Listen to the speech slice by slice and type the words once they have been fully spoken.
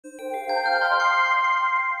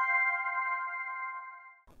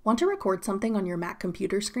Want to record something on your Mac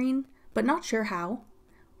computer screen, but not sure how?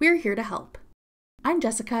 We're here to help. I'm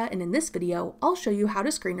Jessica, and in this video, I'll show you how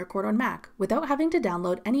to screen record on Mac without having to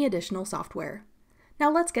download any additional software.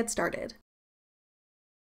 Now let's get started.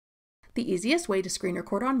 The easiest way to screen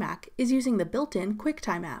record on Mac is using the built-in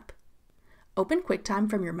QuickTime app. Open QuickTime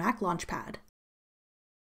from your Mac launchpad.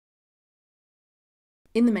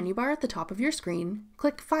 In the menu bar at the top of your screen,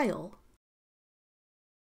 click File.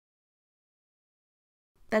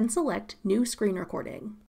 Then select New Screen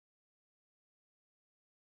Recording.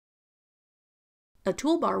 A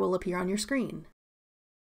toolbar will appear on your screen.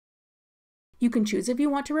 You can choose if you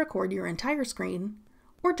want to record your entire screen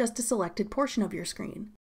or just a selected portion of your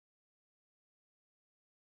screen.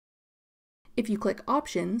 If you click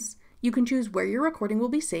Options, you can choose where your recording will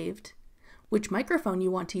be saved, which microphone you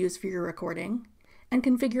want to use for your recording, and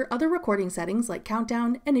configure other recording settings like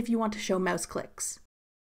countdown and if you want to show mouse clicks.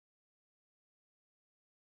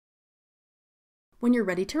 When you're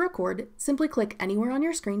ready to record, simply click anywhere on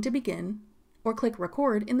your screen to begin, or click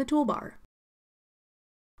Record in the toolbar.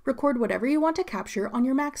 Record whatever you want to capture on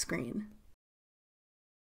your Mac screen.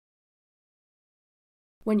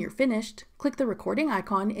 When you're finished, click the recording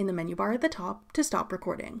icon in the menu bar at the top to stop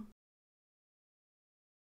recording.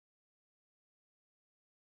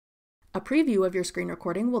 A preview of your screen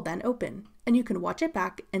recording will then open, and you can watch it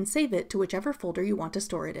back and save it to whichever folder you want to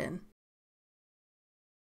store it in.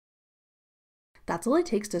 That's all it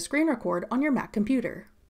takes to screen record on your Mac computer.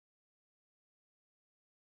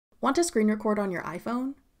 Want to screen record on your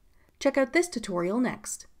iPhone? Check out this tutorial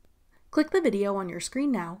next. Click the video on your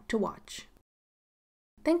screen now to watch.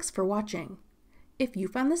 Thanks for watching. If you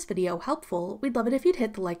found this video helpful, we'd love it if you'd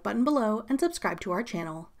hit the like button below and subscribe to our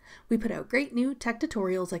channel. We put out great new tech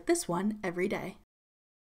tutorials like this one every day.